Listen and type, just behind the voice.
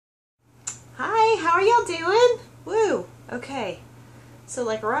how are y'all doing? Woo, okay. So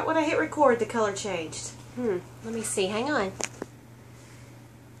like right when I hit record, the color changed. Let me see, hang on.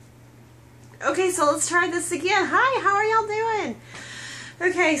 Okay, so let's try this again. Hi, how are y'all doing?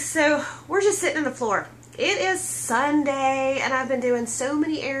 Okay, so we're just sitting on the floor. It is Sunday, and I've been doing so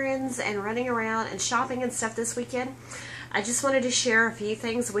many errands and running around and shopping and stuff this weekend. I just wanted to share a few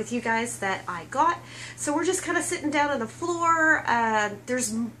things with you guys that I got. So we're just kind of sitting down on the floor.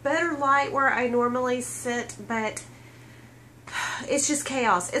 There's better light where I normally sit, but it's just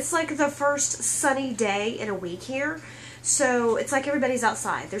chaos. It's like the first sunny day in a week here. So it's like everybody's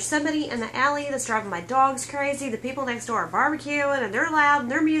outside. There's somebody in the alley that's driving my dogs crazy. The people next door are barbecuing and they're loud and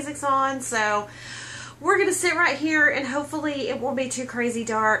their music's on. So we're going to sit right here and hopefully it won't be too crazy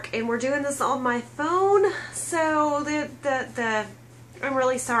dark. And we're doing this on my phone. So I'm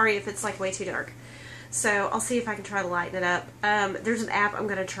really sorry if it's like way too dark. So I'll see if I can try to lighten it up. There's an app I'm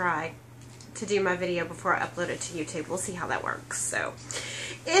going to try to do my video before I upload it to YouTube. We'll see how that works. So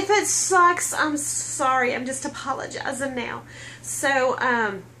if it sucks, I'm sorry. I'm just apologizing now. So,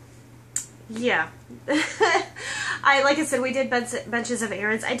 yeah. Like I said, we did bunches of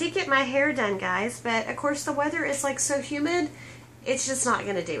errands. I did get my hair done, guys, but of course the weather is like so humid, it's just not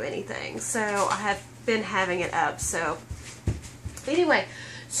going to do anything. So I have been having it up. So anyway,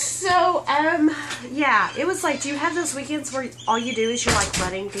 so yeah, it was like, do you have those weekends where all you do is you're like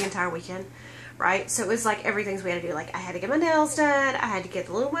running the entire weekend? Right? So it was like everything we had to do. Like I had to get my nails done. I had to get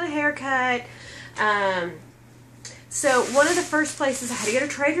the little one a haircut. So one of the first places I had to go to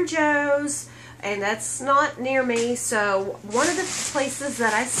Trader Joe's, and that's not near me. So one of the places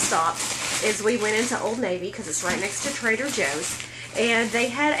that I stopped is we went into Old Navy because it's right next to Trader Joe's, and they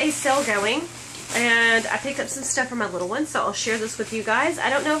had a sale going. And I picked up some stuff for my little one, so I'll share this with you guys. I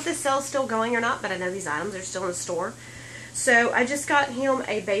don't know if this sale's still going or not, but I know these items are still in the store. So I just got him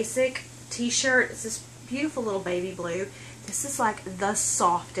a basic t-shirt. It's this beautiful little baby blue. This is like the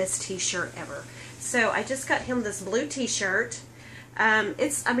softest t-shirt ever. So I just got him this blue t-shirt. I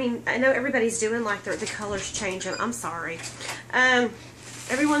mean, I know everybody's doing like the colors changing. I'm sorry.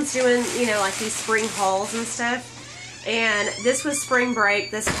 Everyone's doing, you know, like these spring hauls and stuff. And this was spring break.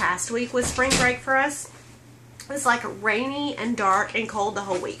 This past week was spring break for us. It was like rainy and dark and cold the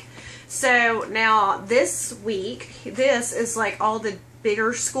whole week. So now this week, this is like all the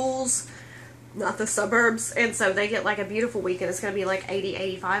bigger schools, not the suburbs, and so they get like a beautiful week, and it's going to be like 80,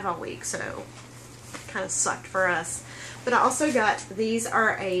 85 all week, so kind of sucked for us. But I also got, these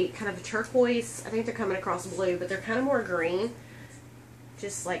are a kind of a turquoise, I think they're coming across blue, but they're kind of more green,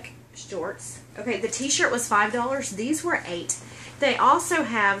 just like shorts. Okay, the t-shirt was $5, these were $8. They also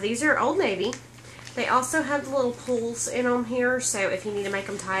have, these are Old Navy, they also have the little pulls in them here, so if you need to make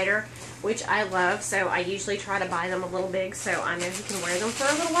them tighter, which I love, so I usually try to buy them a little big so I know he can wear them for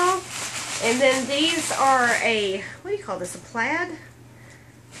a little while. And then these are a, what do you call this, a plaid?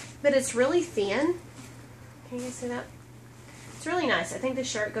 But it's really thin. Can you see that? It's really nice. I think the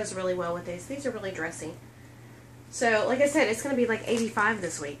shirt goes really well with these. These are really dressy. So, like I said, it's going to be like 85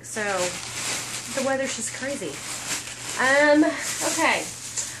 this week. So, the weather's just crazy. Okay.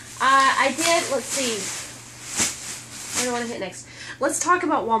 I did, let's see. Where do I want to hit next? Let's talk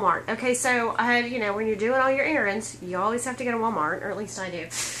about Walmart. Okay, so, you know, when you're doing all your errands, you always have to go to Walmart, or at least I do.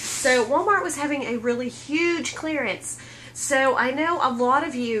 So Walmart was having a really huge clearance. So I know a lot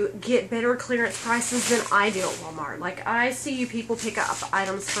of you get better clearance prices than I do at Walmart. Like I see you people pick up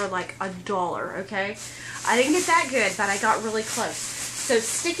items for like $1, okay? I didn't get that good, but I got really close. So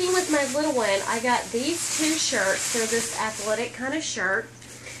sticking with my little one, I got these two shirts. They're this athletic kind of shirt,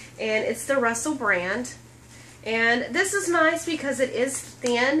 and it's the Russell brand. And this is nice because it is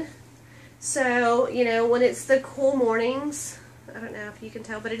thin. So, you know, when it's the cool mornings, I don't know if you can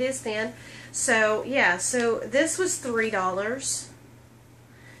tell, but it is thin. So, yeah, so this was $3.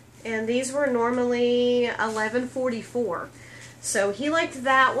 And these were normally $11.44. So he liked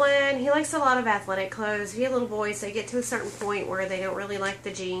that one. He likes a lot of athletic clothes. If you have little boys, they get to a certain point where they don't really like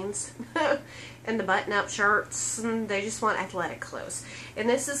the jeans and the button-up shirts, and they just want athletic clothes. And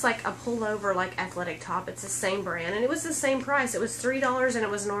this is like a pullover, like athletic top. It's the same brand, and it was the same price. It was $3, and it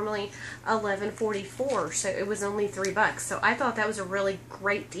was normally $11.44, so it was only $3. So I thought that was a really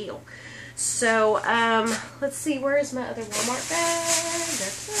great deal. So let's see, where is my other Walmart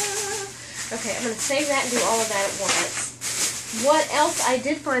bag? Okay, I'm going to save that and do all of that at once. What else I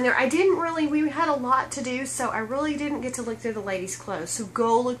did find there, we had a lot to do, so I really didn't get to look through the ladies' clothes. So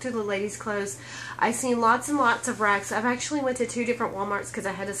go look through the ladies' clothes. I've seen lots and lots of racks. I've actually went to 2 different Walmarts because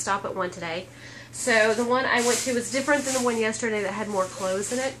I had to stop at one today. So the one I went to was different than the one yesterday that had more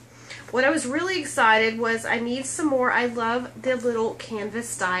clothes in it. what I was really excited was I need some more. I love the little canvas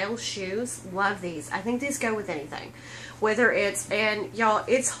style shoes. Love these. I think these go with anything. Whether it's, and y'all,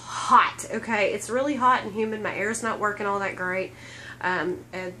 it's hot, okay? It's really hot and humid. My hair's not working all that great. And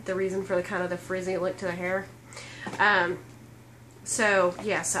the reason for the kind of the frizzy look to the hair. So,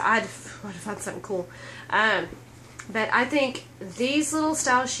 yeah, so I'd find something cool. But I think these little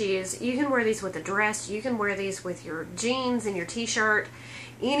style shoes, you can wear these with a dress. You can wear these with your jeans and your t-shirt.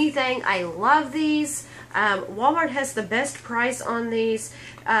 Anything. I love these. Walmart has the best price on these.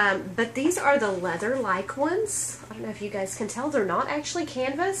 But these are the leather-like ones. I don't know if you guys can tell. They're not actually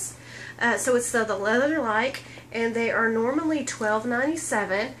canvas. So it's the leather-like. And they are normally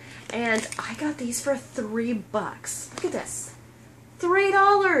 $12.97. And I got these for $3. Look at this.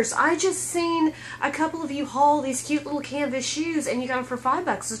 $3. I just seen a couple of you haul these cute little canvas shoes and you got them for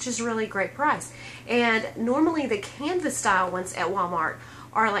 $5, which is a really great price. And normally the canvas style ones at Walmart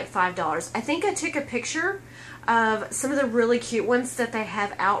are like $5. I think I took a picture of some of the really cute ones that they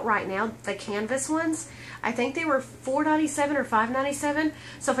have out right now, the canvas ones. I think they were $4.97 or $5.97.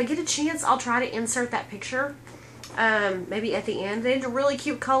 So if I get a chance, I'll try to insert that picture. Maybe at the end. They have really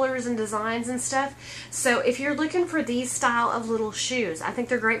cute colors and designs and stuff. So if you're looking for these style of little shoes, I think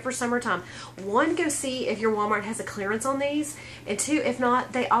they're great for summertime. One, go see if your Walmart has a clearance on these. And two, if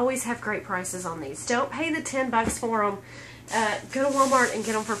not, they always have great prices on these. Don't pay the $10 for them. Go to Walmart and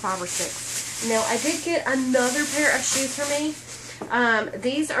get them for $5 or $6. Now, I did get another pair of shoes for me.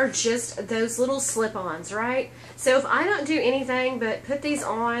 These are just those little slip-ons, right? So if I don't do anything but put these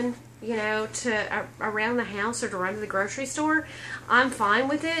on, you know, to around the house or to run to the grocery store, I'm fine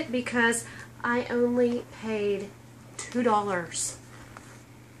with it because I only paid $2.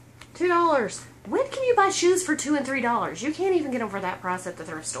 $2. When can you buy shoes for $2 and $3? You can't even get them for that price at the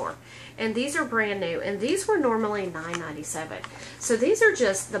thrift store. And these are brand new, and these were normally $9.97. So these are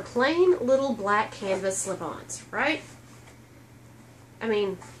just the plain little black canvas slip-ons, right? I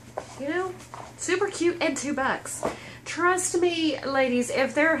mean, you know, super cute and $2. Trust me, ladies,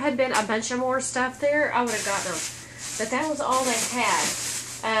 if there had been a bunch of more stuff there, I would have gotten them. But that was all they had.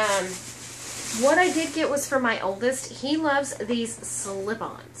 What I did get was for my oldest. He loves these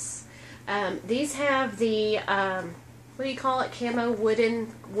slip-ons. These have the, what do you call it, camo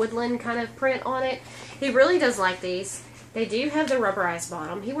woodland kind of print on it. He really does like these. They do have the rubberized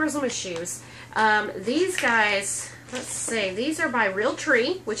bottom. He wears them with shoes. These guys, let's see, these are by Real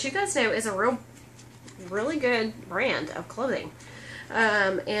Tree, which you guys know is a really good brand of clothing.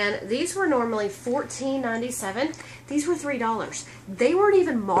 And these were normally $14.97. These were $3. They weren't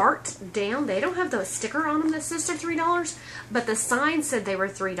even marked down. They don't have the sticker on them that says they're $3, but the sign said they were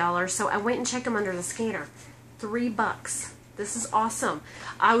 $3, so I went and checked them under the scanner. $3. This is awesome.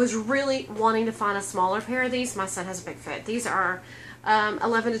 I was really wanting to find a smaller pair of these. My son has a big foot. These are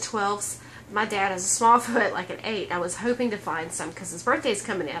 11 to 12s. My dad has a small foot, like an 8. I was hoping to find some because his birthday's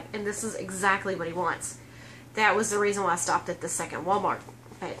coming up, and this is exactly what he wants. That was the reason why I stopped at the second Walmart.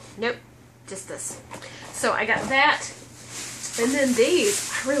 But nope, just this. So I got that. And then these,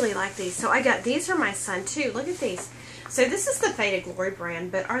 I really like these. So I got these for my son too. Look at these. So this is the Faded Glory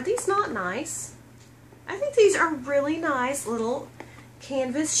brand, but are these not nice? I think these are really nice little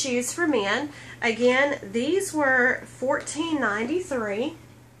canvas shoes for men. Again, these were $14.93.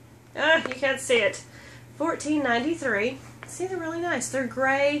 You can't see it. $14.93. See, they're really nice. They're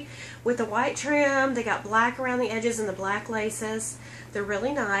gray with the white trim. They got black around the edges and the black laces. They're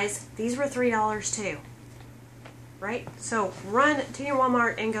really nice. These were $3 too. Right? So run to your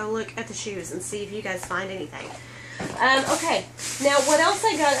Walmart and go look at the shoes and see if you guys find anything. Okay, now what else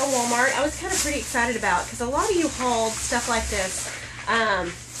I got at Walmart I was kind of pretty excited about because a lot of you hauled stuff like this,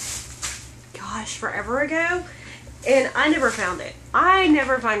 gosh, forever ago, and I never found it. I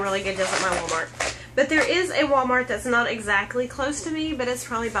never find really good deals at my Walmart. But there is a Walmart that's not exactly close to me, but it's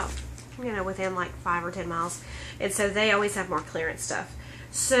probably about, you know, within like 5 or 10 miles. And so they always have more clearance stuff.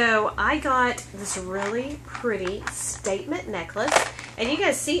 So I got this really pretty statement necklace. And you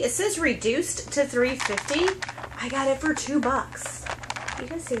guys see, it says reduced to $3.50. I got it for $2. You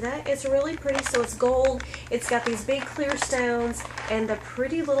guys see that? It's really pretty. So it's gold. It's got these big clear stones and the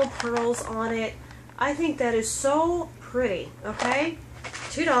pretty little pearls on it. I think that is so pretty. Okay?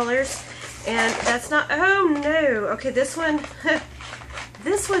 $2. And that's not, oh no. Okay, this one,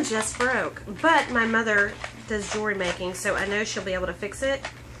 this one just broke. But my mother does jewelry making, so I know she'll be able to fix it.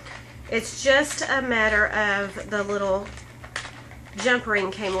 It's just a matter of the little jump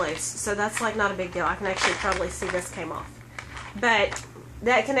ring came loose. So that's like not a big deal. I can actually probably see this came off. But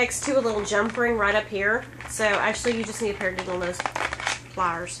that connects to a little jump ring right up here. So actually you just need a pair of needle nose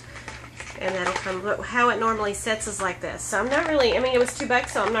pliers. And that'll come, but how it normally sits is like this. So I'm not really, I mean, it was $2,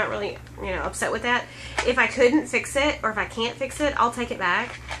 so I'm not really, you know, upset with that. If I couldn't fix it, or if I can't fix it, I'll take it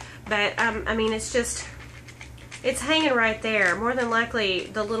back. But, I mean, it's just, it's hanging right there. More than likely,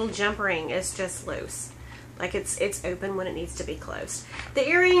 the little jump ring is just loose. Like, it's open when it needs to be closed. The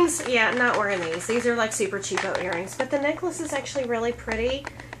earrings, yeah, I'm not wearing these. These are like super cheapo earrings. But the necklace is actually really pretty.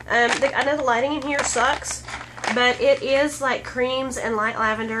 I know the lighting in here sucks, but it is like creams and light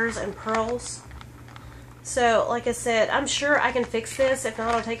lavenders and pearls. So, like I said, I'm sure I can fix this. If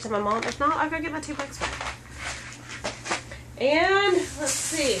not, I'll take it to my mom. If not, I'll go get my $2 back. And, let's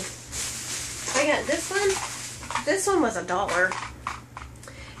see. I got this one. This one was $1.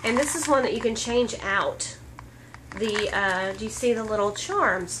 And this is one that you can change out. Do you see the little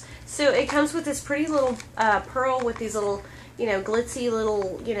charms? So, it comes with this pretty little pearl with these little, you know, glitzy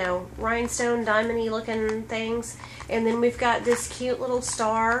little, you know, rhinestone, diamond-y looking things. And then we've got this cute little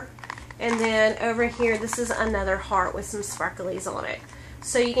star. And then over here, this is another heart with some sparklies on it.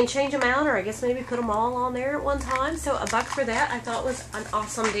 So you can change them out, or I guess maybe put them all on there at one time. So $1 for that I thought was an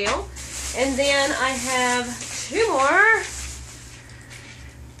awesome deal. And then I have 2 more.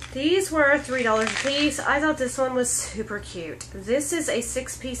 These were $3 a piece. I thought this one was super cute. This is a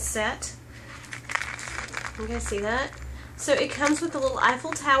 6-piece set. You guys see that? So it comes with a little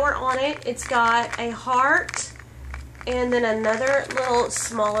Eiffel Tower on it. It's got a heart and then another little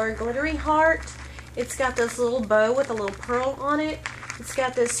smaller glittery heart. It's got this little bow with a little pearl on it. It's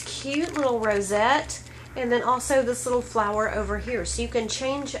got this cute little rosette and then also this little flower over here. So you can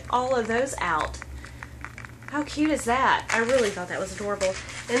change all of those out. How cute is that? I really thought that was adorable.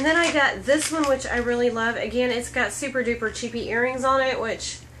 And then I got this one, which I really love. Again, it's got super duper cheapy earrings on it,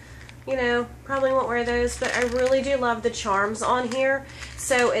 which, you know, probably won't wear those, but I really do love the charms on here.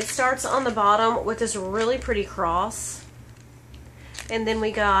 So it starts on the bottom with this really pretty cross. And then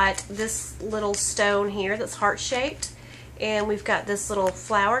we got this little stone here that's heart-shaped. And we've got this little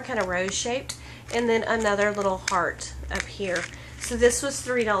flower, kind of rose-shaped. And then another little heart up here. So this was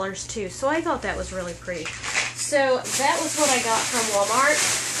 $3 too. So I thought that was really pretty. So that was what I got from Walmart.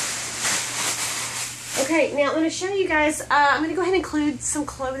 Okay, now I'm going to show you guys, I'm going to go ahead and include some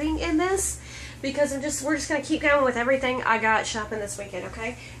clothing in this because we're just going to keep going with everything I got shopping this weekend,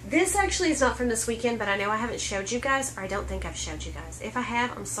 okay? This actually is not from this weekend, but I know I haven't showed you guys, or I don't think I've showed you guys. If I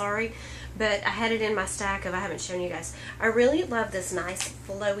have, I'm sorry, but I had it in my stack of I haven't shown you guys. I really love this nice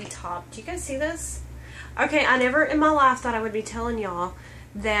flowy top. Do you guys see this? Okay, I never in my life thought I would be telling y'all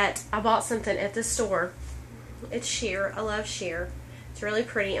that I bought something at the store. It's sheer. I love sheer. It's really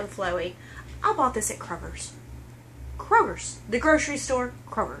pretty and flowy. I bought this at Kroger's. Kroger's. The grocery store,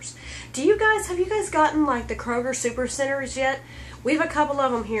 Kroger's. Have you guys gotten like the Kroger Super Centers yet? We have a couple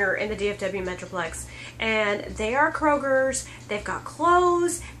of them here in the DFW Metroplex. And they are Kroger's. They've got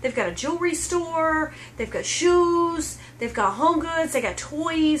clothes. They've got a jewelry store. They've got shoes. They've got home goods. They got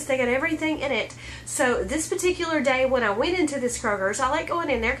toys. They got everything in it. So this particular day when I went into this Kroger's, I like going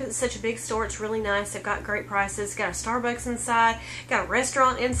in there because it's such a big store. It's really nice. They've got great prices. It's got a Starbucks inside. Got a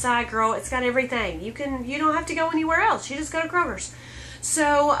restaurant inside, girl. It's got everything. You don't have to go anywhere else. You just go to Kroger's.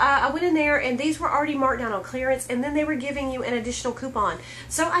 So I went in there and these were already marked down on clearance, and then they were giving you an additional coupon.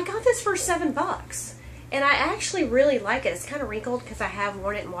 So I got this for $7. And I actually really like it. It's kind of wrinkled because I have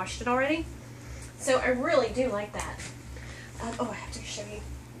worn it and washed it already. So I really do like that. Oh, I have to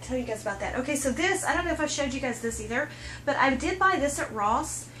tell you guys about that. Okay, so this, I don't know if I've showed you guys this either, but I did buy this at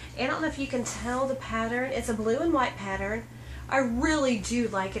Ross. And I don't know if you can tell the pattern. It's a blue and white pattern. I really do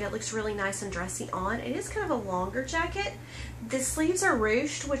like it. It looks really nice and dressy on. It is kind of a longer jacket. The sleeves are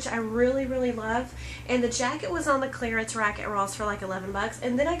ruched, which I really, really love. And the jacket was on the clearance rack at Ross for like $11.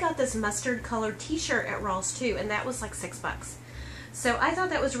 And then I got this mustard colored t-shirt at Ross too, and that was like $6. So I thought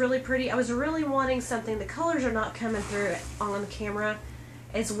that was really pretty. I was really wanting something. The colors are not coming through on camera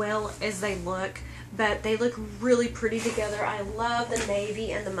as well as they look, but they look really pretty together. I love the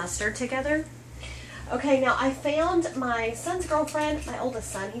navy and the mustard together. Okay, now I found my son's girlfriend, my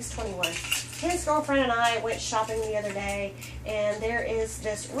oldest son, he's 21. His girlfriend and I went shopping the other day, and there is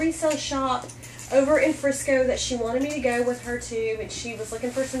this resale shop over in Frisco that she wanted me to go with her to, and she was looking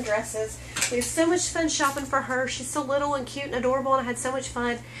for some dresses. We had so much fun shopping for her. She's so little and cute and adorable, and I had so much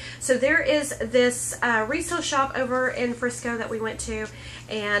fun. So there is this resale shop over in Frisco that we went to,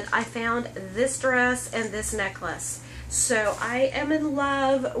 and I found this dress and this necklace. So I am in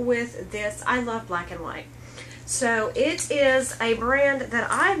love with this. I love black and white. So it is a brand that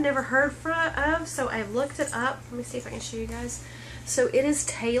I've never heard of, so I looked it up. Let me see if I can show you guys. So it is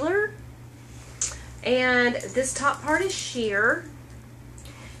Taylor, and this top part is sheer,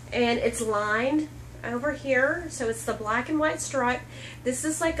 and it's lined over here. So it's the black and white stripe. This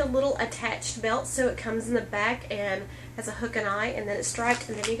is like a little attached belt, so it comes in the back and has a hook and eye, and then it's striped,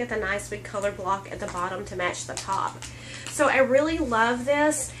 and then you get the nice big color block at the bottom to match the top. So I really love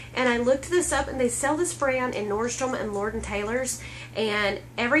this, and I looked this up, and they sell this brand in Nordstrom and Lord & Taylor's, and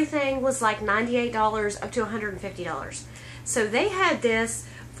everything was like $98 up to $150. So they had this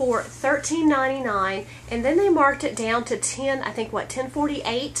for $13.99, and then they marked it down to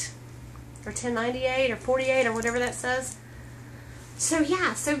 $10.48 or $10.98 or $48 or whatever that says. So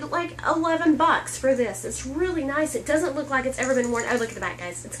yeah, so like $11 for this. It's really nice. It doesn't look like it's ever been worn. Oh, look at the back,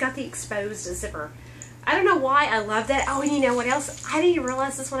 guys. It's got the exposed zipper. I don't know why I love that. Oh, and you know what else? I didn't even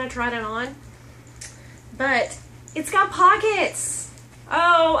realize this when I tried it on, but it's got pockets.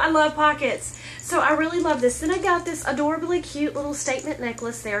 Oh, I love pockets. So I really love this. Then I got this adorably cute little statement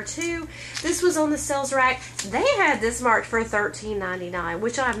necklace there too. This was on the sales rack. They had this marked for $13.99,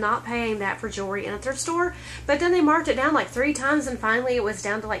 which I'm not paying that for jewelry in a thrift store. But then they marked it down like 3 times, and finally it was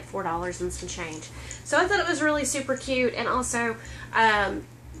down to like $4 and some change. So I thought it was really super cute. And also,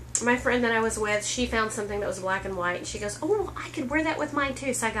 my friend that I was with, she found something that was black and white, and she goes, "Oh, I could wear that with mine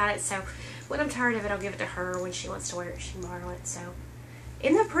too." So I got it. So when I'm tired of it, I'll give it to her. When she wants to wear it, she can borrow it. So.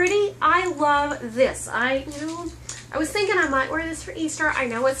 Isn't that pretty? I love this. I was thinking I might wear this for Easter. I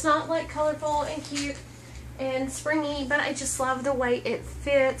know it's not like colorful and cute and springy, but I just love the way it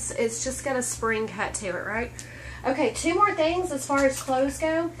fits. It's just got a spring cut to it, right? Okay, 2 more things as far as clothes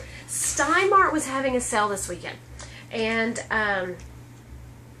go. Stein Mart was having a sale this weekend, and I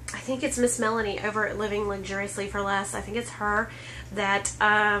think it's Miss Melanie over at Living Luxuriously for Less. I think it's her that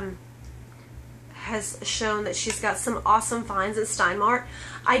has shown that she's got some awesome finds at Stein Mart.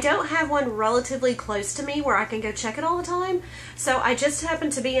 I don't have one relatively close to me where I can go check it all the time, so I just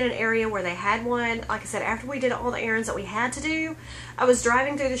happened to be in an area where they had one. Like I said, after we did all the errands that we had to do, I was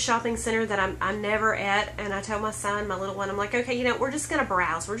driving through the shopping center that I'm never at, and I told my son, my little one, I'm like, okay, we're just going to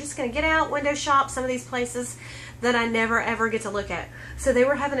browse. We're just going to get out, window shop some of these places that I never ever get to look at. So they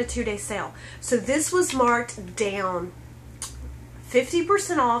were having a 2-day sale. So this was marked down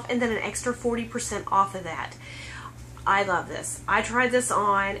 50% off, and then an extra 40% off of that. I love this. I tried this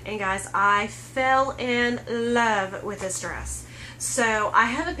on, and guys, I fell in love with this dress. So I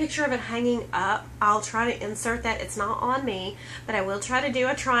have a picture of it hanging up. I'll try to insert that. It's not on me, but I will try to do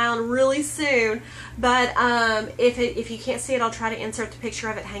a try on really soon. But if you can't see it, I'll try to insert the picture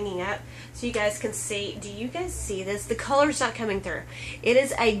of it hanging up so you guys can see. Do you guys see this? The color's not coming through. It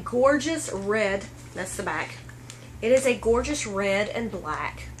is a gorgeous red. That's the back. It is a gorgeous red and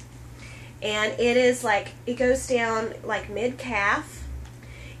black, and it is like, it goes down like mid-calf.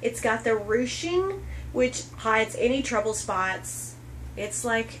 It's got the ruching, which hides any trouble spots. It's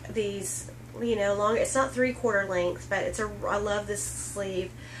like these, long, it's not 3/4 length, but I love this sleeve.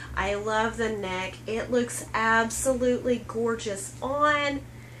 I love the neck. It looks absolutely gorgeous on.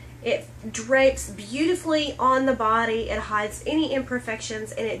 It drapes beautifully on the body. It hides any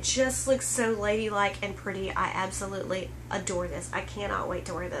imperfections, and it just looks so ladylike and pretty. I absolutely adore this. I cannot wait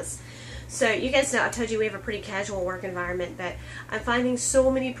to wear this. So you guys know I told you we have a pretty casual work environment, but I'm finding so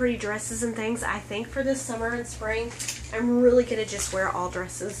many pretty dresses and things. I think for this summer and spring, I'm really going to just wear all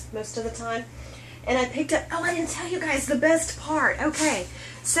dresses most of the time. And I picked up, oh, I didn't tell you guys the best part. Okay,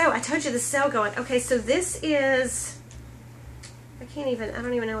 so I told you the sale going. Okay, so this is, I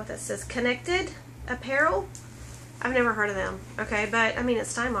don't even know what that says. Connected Apparel. I've never heard of them. Okay, but I mean,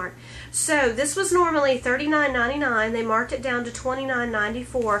 it's Stein Mart. So this was normally $39.99. They marked it down to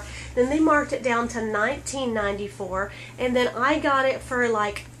 $29.94. Then they marked it down to $19.94. And then I got it for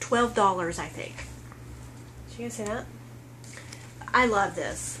like $12, I think. Did you guys see that? I love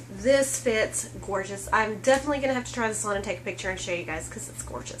this. This fits gorgeous. I'm definitely going to have to try this on and take a picture and show you guys because it's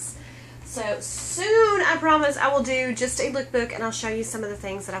gorgeous. So soon, I promise, I will do just a lookbook, and I'll show you some of the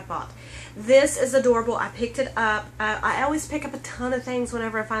things that I bought. This is adorable. I picked it up. I always pick up a ton of things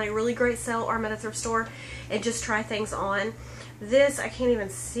whenever I find a really great sale or I'm at a thrift store and just try things on. This, I can't even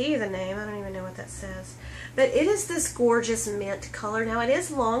see the name. I don't even know what that says. But it is this gorgeous mint color. Now, it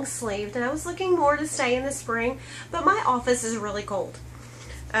is long sleeved, and I was looking more to stay in the spring, but my office is really cold.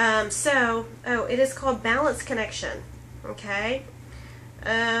 It is called Balance Connection. Okay.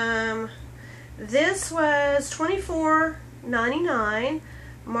 This was $24.99,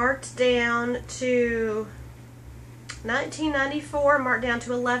 marked down to $19.94, marked down to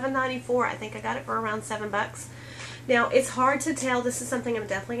 $11.94. I think I got it for around $7. Now, it's hard to tell. This is something I'm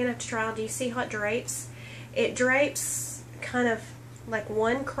definitely going to have to try on. Do you see how it drapes? It drapes kind of like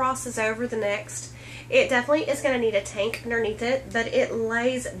one crosses over the next. It definitely is going to need a tank underneath it, but it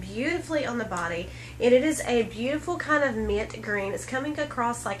lays beautifully on the body. And it is a beautiful kind of mint green. It's coming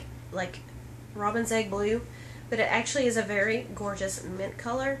across like robin's egg blue, but it actually is a very gorgeous mint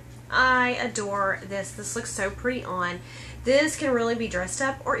color. I adore this. This looks so pretty on. This can really be dressed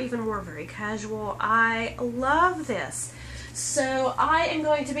up or even more very casual. I love this. So I am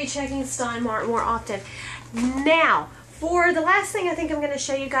going to be checking Stein Mart more often. Now, for the last thing I think I'm going to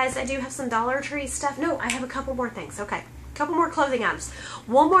show you guys, I do have some Dollar Tree stuff. No, I have a couple more things. Okay. Couple more clothing items.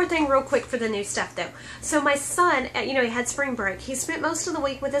 One more thing real quick for the new stuff though. So my son, you know, he had spring break. He spent most of the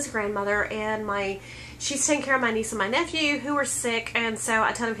week with his grandmother, and she's taking care of my niece and my nephew who were sick, and so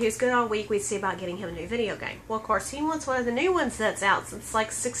I told him he was good all week. We'd see about getting him a new video game. Well, of course, he wants one of the new ones that's out. So it's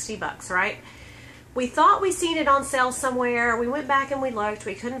like $60, right? We thought we seen it on sale somewhere. We went back and we looked.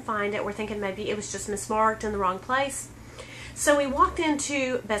 We couldn't find it. We're thinking maybe it was just mismarked in the wrong place. So we walked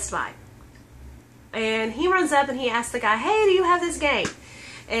into Best Buy. And he runs up and he asks the guy, hey, do you have this game?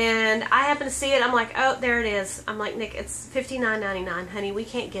 And I happen to see it. I'm like, oh, there it is. I'm like, Nick, it's $59.99. Honey, we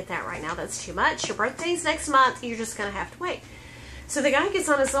can't get that right now. That's too much. Your birthday's next month. You're just going to have to wait. So the guy gets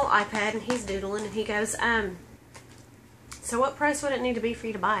on his little iPad and he's doodling and he goes, so what price would it need to be for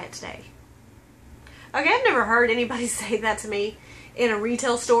you to buy it today? Okay, I've never heard anybody say that to me in a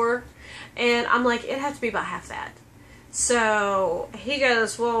retail store. And I'm like, it'd have to be about half that. So he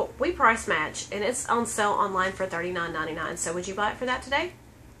goes, well, we price match, and it's on sale online for $39.99. So would you buy it for that today?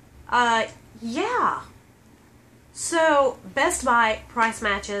 Yeah. So Best Buy price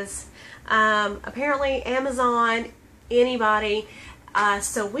matches. Apparently Amazon, anybody.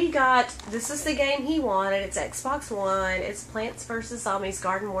 So we got, this is the game he wanted. It's Xbox One. It's Plants vs. Zombies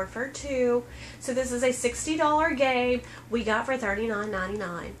Garden Warfare 2. So this is a $60 game we got for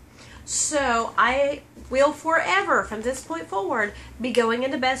 $39.99. So I will forever, from this point forward, be going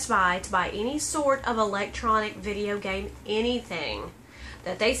into Best Buy to buy any sort of electronic video game, anything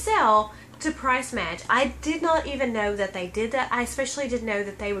that they sell, to price match. I did not even know that they did that. I especially didn't know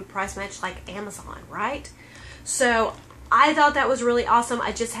that they would price match like Amazon, right? So I thought that was really awesome.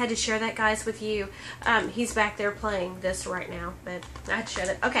 I just had to share that, guys, with you. He's back there playing this right now, but I'd showed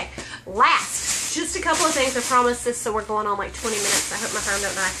it. Okay, last, just a couple of things. I promise this, so we're going on like 20 minutes. I hope my phone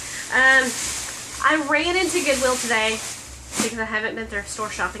don't die. I ran into Goodwill today because I haven't been thrift store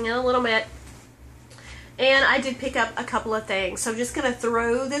shopping in a little bit. And I did pick up a couple of things. So I'm just going to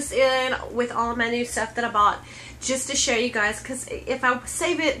throw this in with all of my new stuff that I bought just to show you guys. Because if I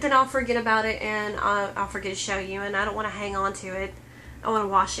save it, then I'll forget about it and I'll forget to show you. And I don't want to hang on to it. I want to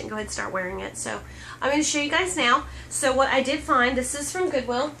wash it and go ahead and start wearing it. So I'm going to show you guys now. So what I did find, this is from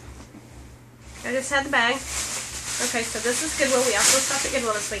Goodwill. I just had the bag. Okay, so this is Goodwill. We also stopped at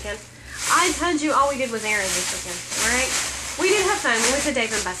Goodwill this weekend. I told you all we did was errands this weekend, alright? We did have fun. We went to Dave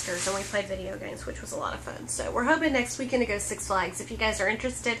 & Buster's and we played video games, which was a lot of fun. So we're hoping next weekend to go to Six Flags. If you guys are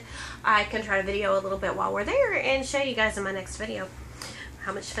interested, I can try to video a little bit while we're there and show you guys in my next video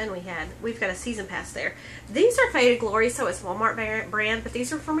how much fun we had. We've got a season pass there. These are Faded Glory, so it's Walmart brand, but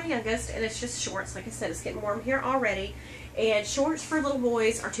these are for my youngest, and it's just shorts. Like I said, it's getting warm here already. And shorts for little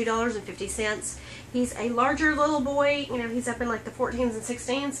boys are $2.50. He's a larger little boy, you know, he's up in like the 14s and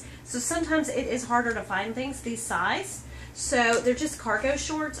 16s. So sometimes it is harder to find things these size. So they're just cargo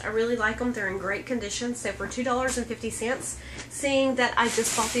shorts. I really like them. They're in great condition. So for $2.50, seeing that I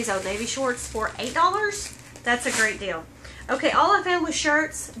just bought these Old Navy shorts for $8, that's a great deal. Okay, all I found was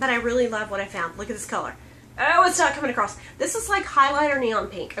shirts, but I really love what I found. Look at this color. Oh, it's not coming across. This is like highlighter neon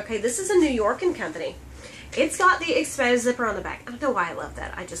pink. Okay, this is a New York company. It's got the exposed zipper on the back. I don't know why I love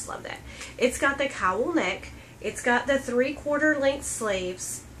that. I just love that. It's got the cowl neck. It's got the 3/4 length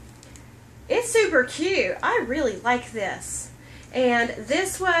sleeves. It's super cute. I really like this. And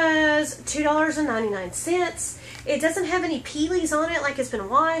this was $2.99. It doesn't have any peelies on it like it's been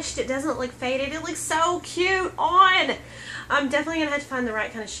washed. It doesn't look faded. It looks so cute on. I'm definitely going to have to find the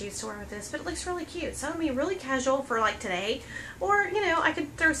right kind of shoes to wear with this, but it looks really cute. So, I mean, really casual for like today. Or, you know, I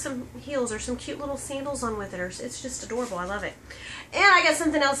could throw some heels or some cute little sandals on with it. Or it's just adorable. I love it. And I got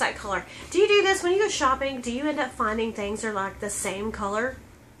something else that color. Do you do this when you go shopping? Do you end up finding things that are like the same color?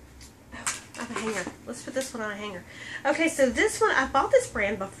 Oh, I have a hanger. Let's put this one on a hanger. Okay, so this one, I bought this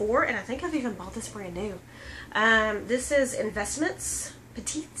brand before, and I think I've even bought this brand new. This is Investments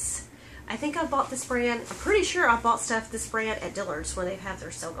Petites. I think I bought this brand. I'm pretty sure I bought this brand at Dillard's when they have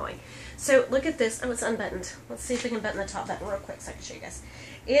their sale going. So look at this. Oh, it's unbuttoned. Let's see if we can button the top button real quick so I can show you guys.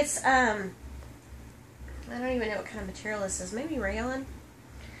 It's I don't even know what kind of material this is. Maybe rayon.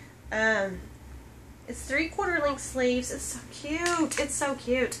 It's 3/4 length sleeves. It's so cute. It's so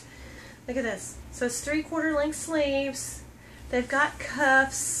cute. Look at this. So it's 3/4 length sleeves. They've got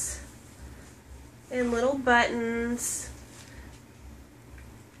cuffs and little buttons.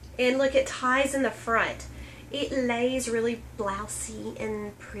 And look, it ties in the front. It lays really blousy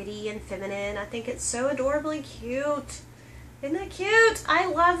and pretty and feminine. I think it's so adorably cute. Isn't that cute? I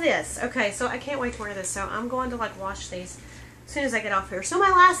love this. Okay, so I can't wait to wear this. So I'm going to like wash these as soon as I get off here. So my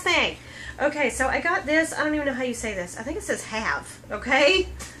last thing. Okay, so I got this. I don't even know how you say this. I think it says have. Okay?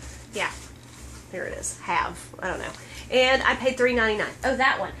 Yeah. There it is. Have. I don't know. And I paid $3.99. Oh,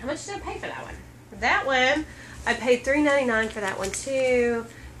 that one. How much did I pay for that one? That one, I paid $3.99 for that one too.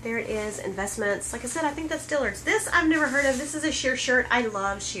 There it is. Investments. Like I said, I think that's Dillard's. This I've never heard of. This is a sheer shirt. I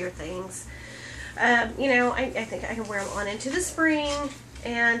love sheer things. You know, I think I can wear them on into the spring.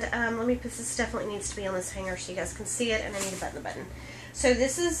 And let me put this. Definitely needs to be on this hanger so you guys can see it. And I need to button the button. So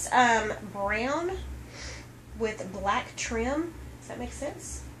this is brown with black trim. Does that make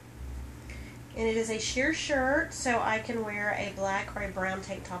sense? And it is a sheer shirt, so I can wear a black or a brown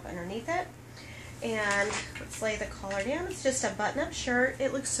tank top underneath it. And let's lay the collar down. It's just a button-up shirt.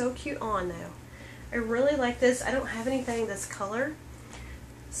 It looks so cute on, though. I really like this. I don't have anything this color,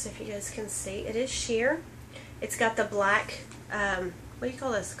 so if you guys can see, it is sheer. It's got the black, what do you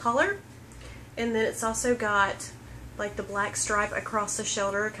call this, collar? And then it's also got like the black stripe across the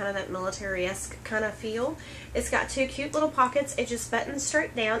shoulder, kind of that military-esque kind of feel. It's got two cute little pockets. It just buttons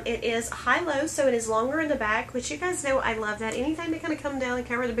straight down. It is high-low, so it is longer in the back, which you guys know I love that. Anytime they kind of come down and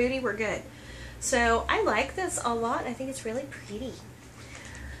cover the booty, we're good. So I like this a lot. I think it's really pretty.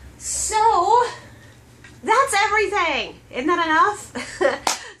 So that's everything. Isn't that enough?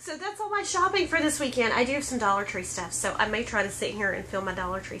 So that's all my shopping for this weekend. I do have some Dollar Tree stuff, so I may try to sit here and film my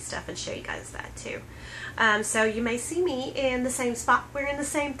Dollar Tree stuff and show you guys that too. So you may see me in the same spot wearing the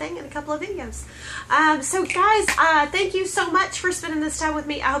same thing in a couple of videos. So guys, thank you so much for spending this time with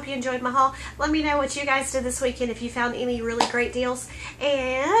me. I hope you enjoyed my haul. Let me know what you guys did this weekend, if you found any really great deals.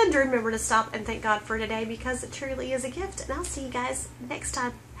 And remember to stop and thank God for today, because it truly is a gift. And I'll see you guys next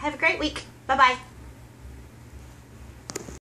time. Have a great week. Bye-bye.